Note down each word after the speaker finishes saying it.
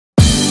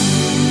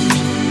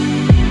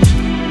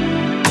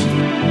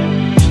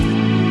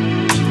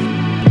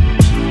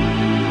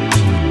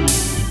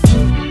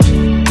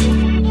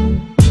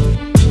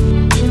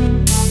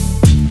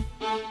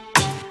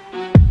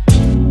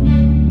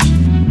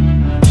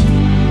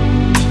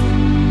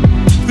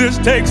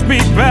just takes me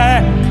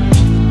back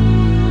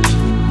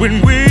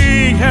when we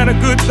had a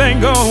good thing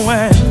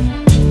going.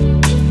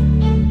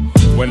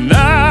 When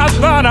I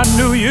thought I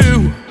knew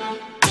you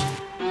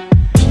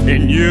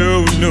and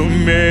you knew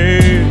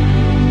me.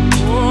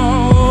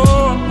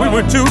 Oh, we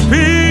were two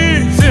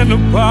peas in a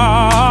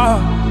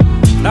pod,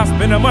 not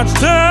spending much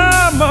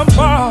time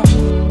apart.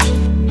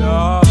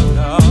 No,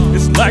 no.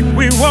 It's like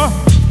we were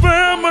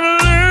family.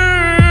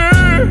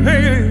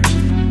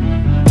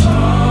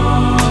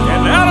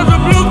 And out of the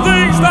blue,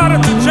 things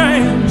started to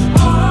change.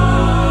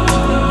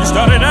 You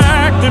started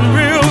acting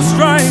real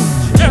strange.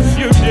 Yes,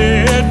 you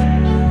did.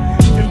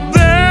 And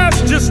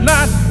that's just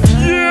not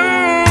you.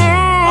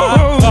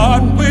 I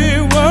thought we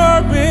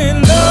were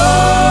in love.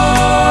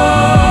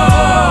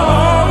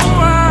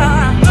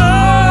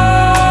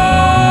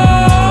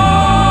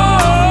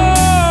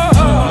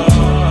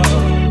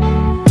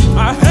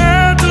 I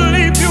had to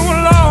leave you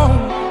alone.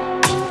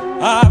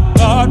 I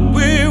thought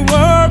we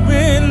were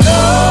in love.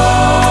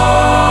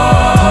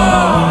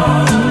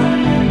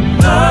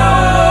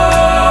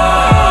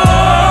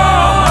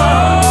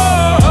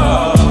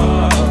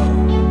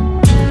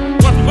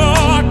 What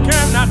more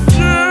can I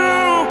do?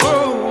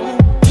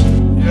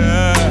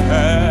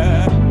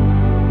 Yeah,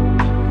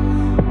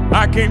 I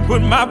can't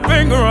put my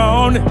finger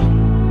on it.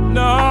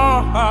 No,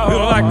 I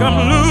feel like I'm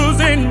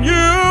losing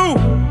you.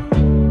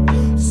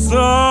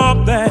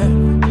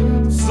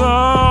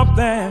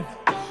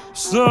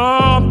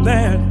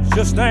 Something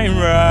just ain't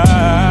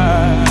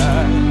right.